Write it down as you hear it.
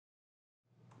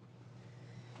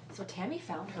So Tami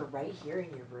found her right here in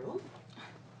your room?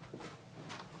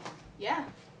 Yeah,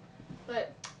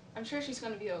 but I'm sure she's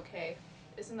going to be okay.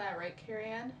 Isn't that right,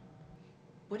 Carrie-Ann?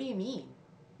 What do you mean?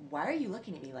 Why are you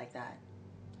looking at me like that?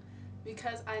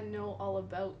 Because I know all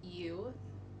about you,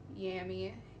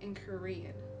 Yami, and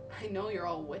Korean. I know you're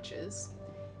all witches.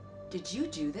 Did you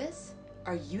do this?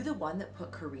 Are you the one that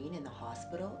put Kareen in the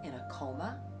hospital in a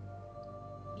coma?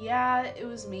 Yeah, it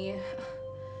was me.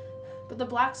 But the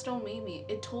black stone made me.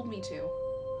 It told me to.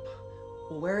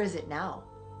 Well, where is it now?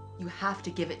 You have to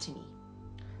give it to me.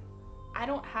 I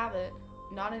don't have it.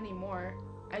 Not anymore.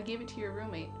 I gave it to your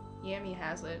roommate. Yami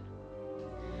has it.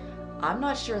 I'm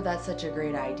not sure that's such a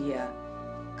great idea.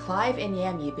 Clive and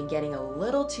Yami have been getting a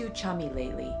little too chummy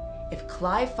lately. If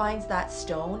Clive finds that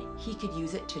stone, he could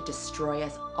use it to destroy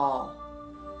us all.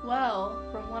 Well,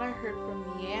 from what I heard from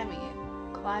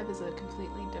Yami, Clive is a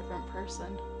completely different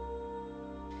person.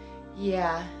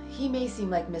 Yeah, he may seem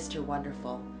like Mr.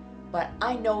 Wonderful, but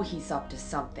I know he's up to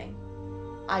something.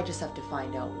 I just have to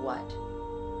find out what.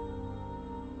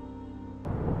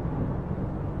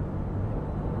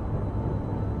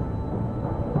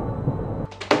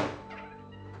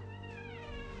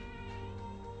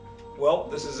 Well,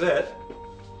 this is it.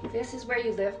 This is where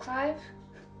you live, Clive?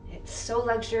 It's so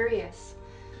luxurious.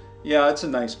 Yeah, it's a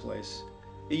nice place.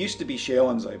 It used to be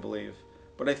Shailen's, I believe,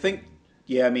 but I think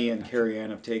Yami and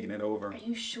Carrie-Ann have taken it over. Are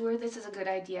you sure this is a good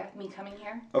idea, me coming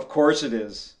here? Of course it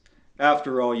is.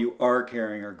 After all, you are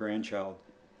carrying our grandchild.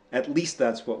 At least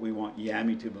that's what we want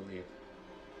Yami to believe.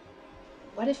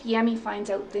 What if Yami finds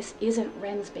out this isn't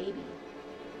Ren's baby,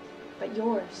 but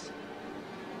yours?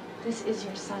 This is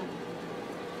your son,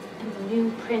 and the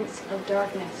new Prince of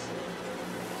Darkness.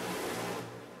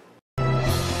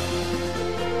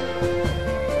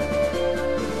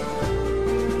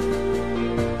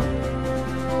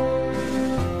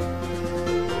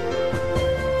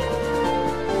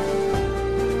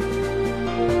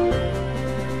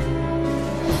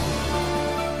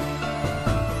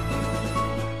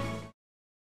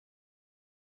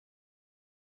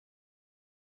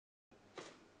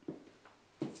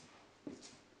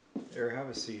 Here, have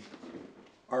a seat.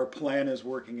 Our plan is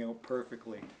working out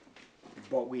perfectly,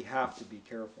 but we have to be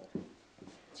careful.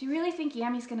 Do you really think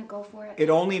Yami's gonna go for it? It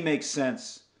only makes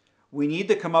sense. We need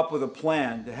to come up with a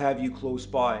plan to have you close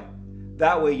by.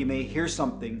 That way you may hear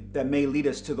something that may lead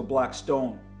us to the Black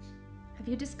Stone. Have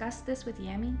you discussed this with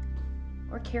Yami?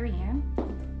 Or Carrie-Ann?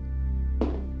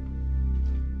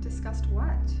 Discussed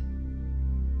what?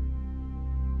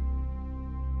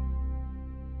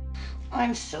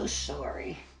 I'm so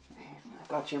sorry.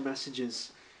 I got your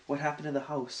messages. What happened to the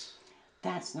house?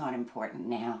 That's not important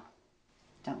now.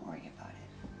 Don't worry about it.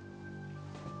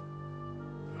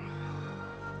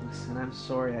 Listen, I'm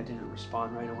sorry I didn't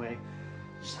respond right away.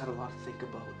 Just had a lot to think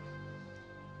about.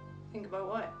 Think about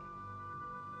what?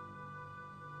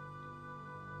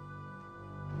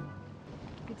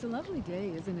 It's a lovely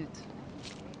day, isn't it?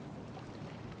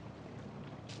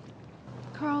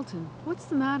 Carlton, what's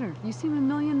the matter? You seem a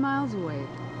million miles away.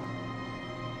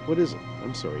 What is it?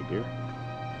 I'm sorry, dear.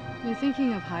 You're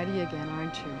thinking of Heidi again,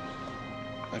 aren't you?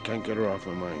 I can't get her off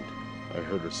my mind. I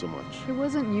hurt her so much. It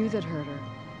wasn't you that hurt her.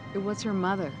 It was her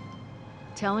mother.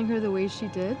 Telling her the way she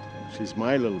did? She's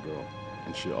my little girl,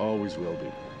 and she always will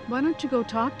be. Why don't you go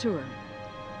talk to her?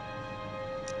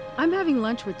 I'm having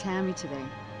lunch with Tami today,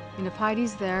 and if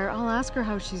Heidi's there, I'll ask her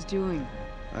how she's doing.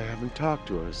 I haven't talked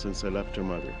to her since I left her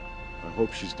mother. I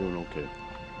hope she's doing okay.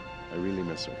 I really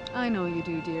miss her. I know you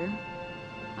do, dear.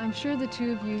 I'm sure the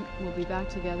two of you will be back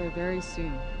together very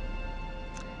soon.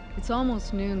 It's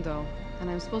almost noon, though, and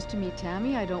I'm supposed to meet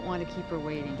Tami. I don't want to keep her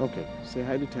waiting. Okay, say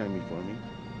hi to Tami for me.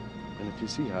 And if you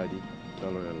see Heidi,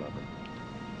 tell her I love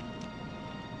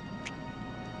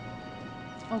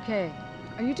her. Okay.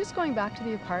 Are you just going back to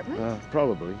the apartment?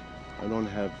 Probably. I don't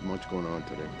have much going on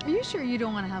today. Are you sure you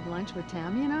don't want to have lunch with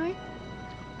Tami and I?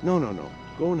 No.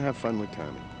 Go and have fun with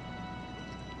Tami.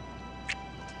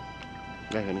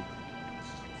 Bye, honey.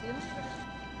 See you later.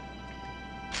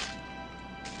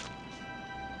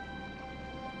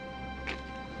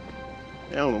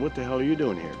 Ellen, what the hell are you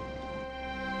doing here?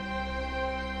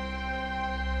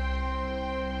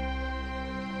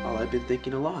 Well, I've been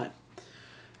thinking a lot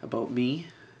about me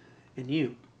and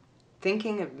you.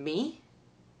 Thinking of me?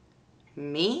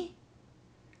 Me?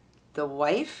 The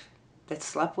wife that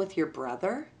slept with your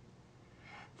brother?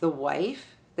 The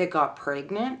wife that got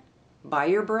pregnant by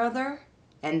your brother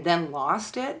and then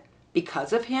lost it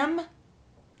because of him?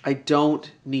 I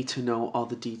don't need to know all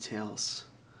the details.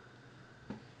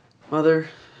 Mother,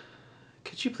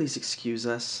 could you please excuse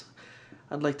us?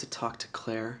 I'd like to talk to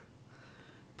Claire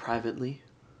privately.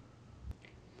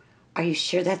 Are you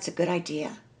sure that's a good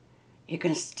idea? You're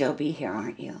going to still be here,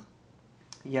 aren't you?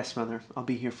 Yes, Mother. I'll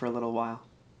be here for a little while.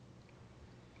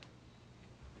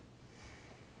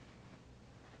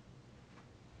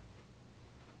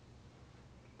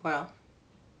 Well,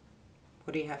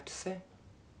 what do you have to say?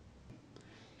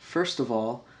 First of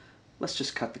all, let's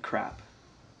just cut the crap.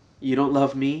 You don't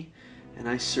love me, and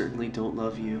I certainly don't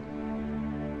love you.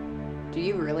 Do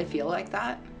you really feel like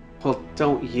that? Well,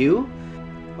 don't you?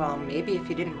 Well, maybe if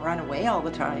you didn't run away all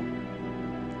the time.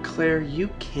 Claire, you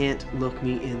can't look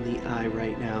me in the eye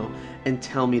right now and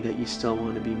tell me that you still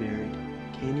want to be married.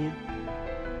 Can you?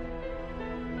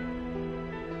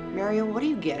 Mario, what are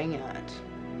you getting at?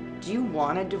 Do you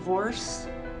want a divorce?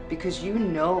 Because you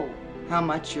know how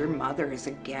much your mother is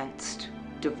against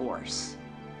divorce.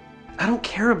 I don't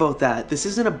care about that. This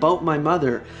isn't about my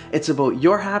mother. It's about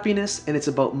your happiness and it's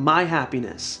about my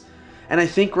happiness. And I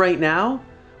think right now,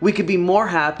 we could be more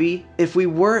happy if we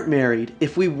weren't married,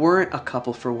 if we weren't a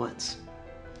couple for once.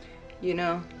 You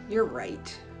know, you're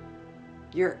right.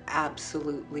 You're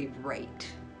absolutely right.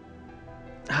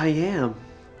 I am.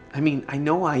 I mean, I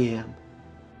know I am.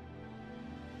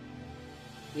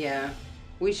 Yeah,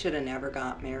 we should have never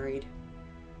got married.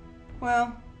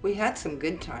 Well, we had some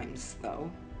good times, though,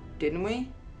 didn't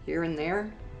we? Here and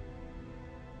there.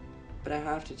 But I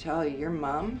have to tell you, your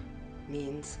mom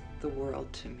means the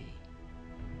world to me.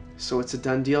 So it's a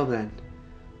done deal then.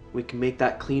 We can make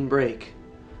that clean break.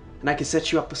 And I can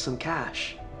set you up with some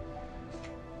cash.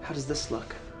 How does this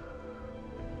look?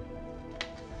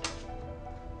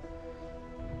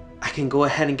 I can go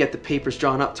ahead and get the papers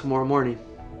drawn up tomorrow morning.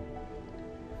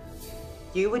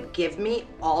 You would give me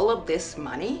all of this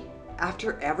money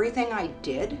after everything I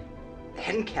did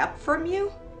and kept from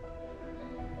you?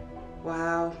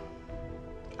 Wow.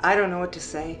 I don't know what to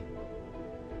say.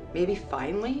 Maybe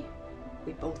finally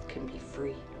we both can be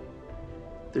free.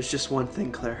 There's just one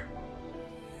thing, Claire.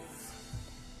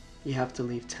 You have to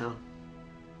leave town.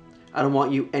 I don't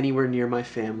want you anywhere near my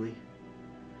family.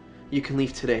 You can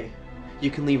leave today. You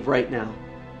can leave right now.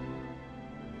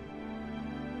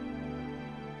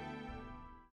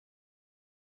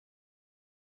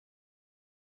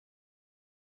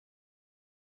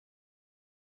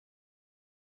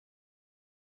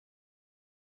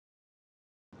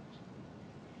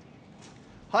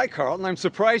 Hi, Carlton. I'm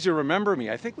surprised you remember me.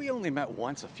 I think we only met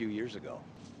once a few years ago.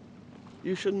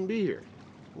 You shouldn't be here.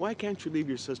 Why can't you leave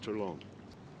your sister alone?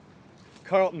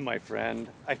 Carlton, my friend,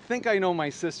 I think I know my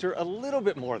sister a little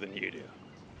bit more than you do.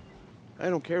 I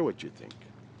don't care what you think.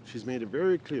 She's made it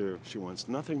very clear she wants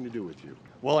nothing to do with you.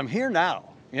 Well, I'm here now,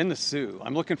 in the Sioux.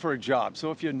 I'm looking for a job,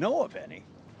 so if you know of any.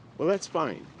 Well, that's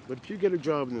fine. But if you get a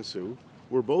job in the Sioux,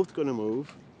 we're both going to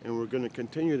move, and we're going to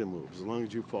continue to move as long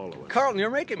as you follow us. Carlton,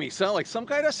 you're making me sound like some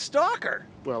kind of stalker.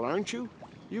 Well, aren't you?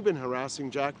 You've been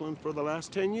harassing Jacqueline for the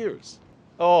last 10 years.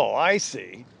 Oh, I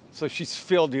see. So she's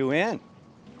filled you in.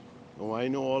 Oh, I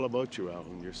know all about you,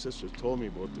 Alan. Your sister told me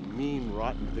about the mean,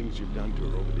 rotten things you've done to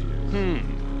her over the years.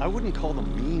 I wouldn't call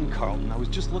them mean, Carlton. I was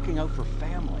just looking out for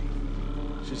family.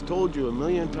 She's told you a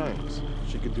million times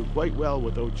she could do quite well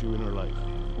without you in her life.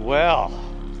 Well,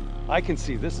 I can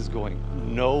see this is going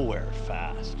nowhere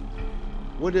fast.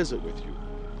 What is it with you?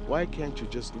 Why can't you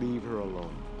just leave her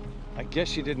alone? I guess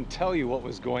she didn't tell you what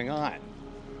was going on.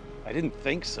 I didn't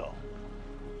think so.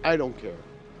 I don't care.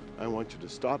 I want you to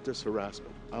stop this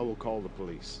harassment. I will call the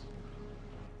police.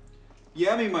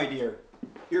 Yummy, my dear.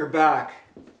 You're back.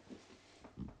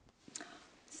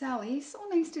 Sally, so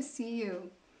nice to see you.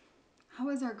 How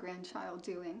is our grandchild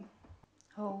doing?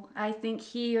 Oh, I think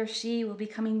he or she will be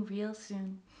coming real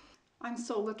soon. I'm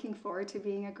so looking forward to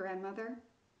being a grandmother.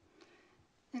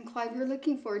 And Clive, you're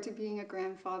looking forward to being a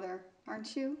grandfather,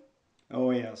 aren't you? Oh,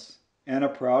 yes. And a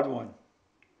proud one.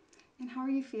 And how are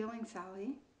you feeling,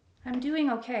 Sally? I'm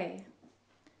doing okay.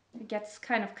 It gets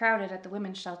kind of crowded at the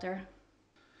women's shelter.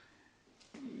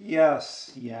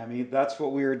 Yes, Yami, that's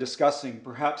what we were discussing.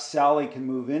 Perhaps Sally can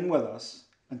move in with us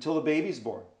until the baby's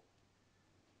born.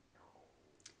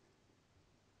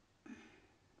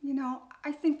 You know,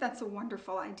 I think that's a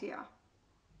wonderful idea.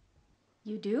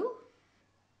 You do?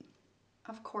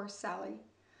 Of course, Sally.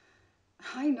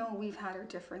 I know we've had our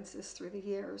differences through the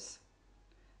years,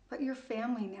 but you're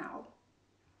family now.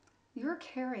 You're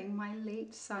carrying my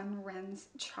late son Ren's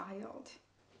child,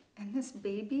 and this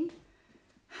baby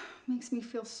makes me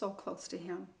feel so close to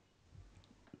him.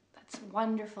 That's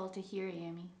wonderful to hear,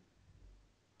 Yami.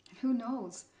 And who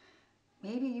knows,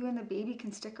 maybe you and the baby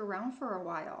can stick around for a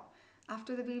while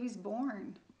after the baby's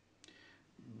born.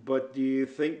 But do you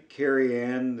think Carrie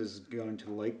Ann is going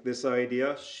to like this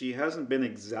idea? She hasn't been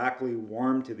exactly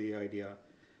warm to the idea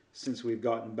since we've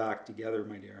gotten back together,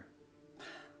 my dear.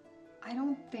 I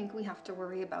don't think we have to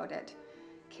worry about it.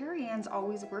 Carrie Ann's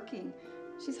always working.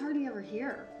 She's hardly ever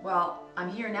here. Well, I'm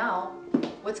here now.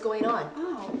 What's going on?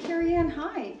 Oh, Carrie Ann,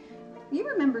 hi. You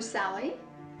remember Sally?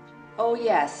 Oh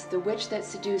yes, the witch that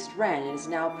seduced Wren and is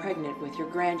now pregnant with your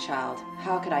grandchild.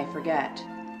 How could I forget?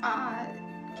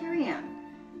 Carrie Ann,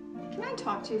 can I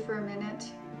talk to you for a minute?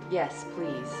 Yes,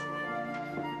 please.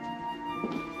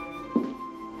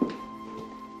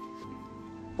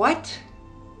 What?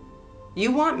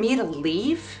 You want me to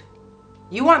leave?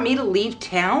 You want me to leave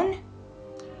town?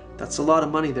 That's a lot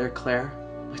of money there, Claire.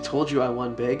 I told you I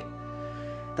won big.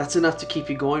 That's enough to keep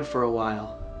you going for a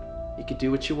while. You can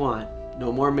do what you want.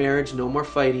 No more marriage, no more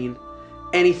fighting.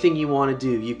 Anything you want to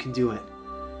do, you can do it.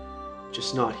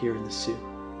 Just not here in the Sioux.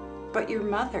 But your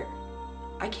mother,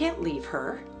 I can't leave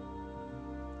her.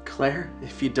 Claire,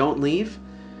 if you don't leave,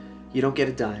 you don't get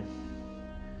a dime.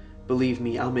 Believe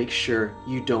me, I'll make sure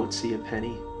you don't see a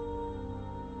penny.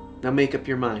 Now make up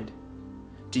your mind.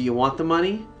 Do you want the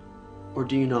money or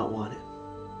do you not want it?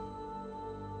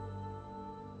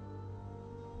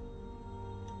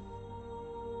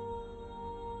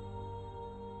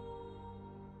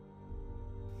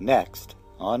 Next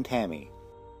on Tami.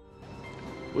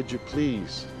 Would you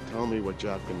please tell me what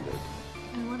Jacqueline did?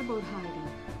 And what about Heidi?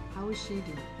 How is she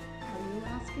doing? Are you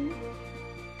asking?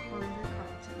 Or is it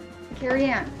Carlton? Carrie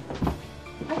Ann,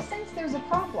 I sense there's a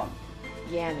problem.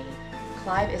 Yami,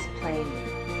 Clive is playing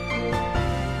me.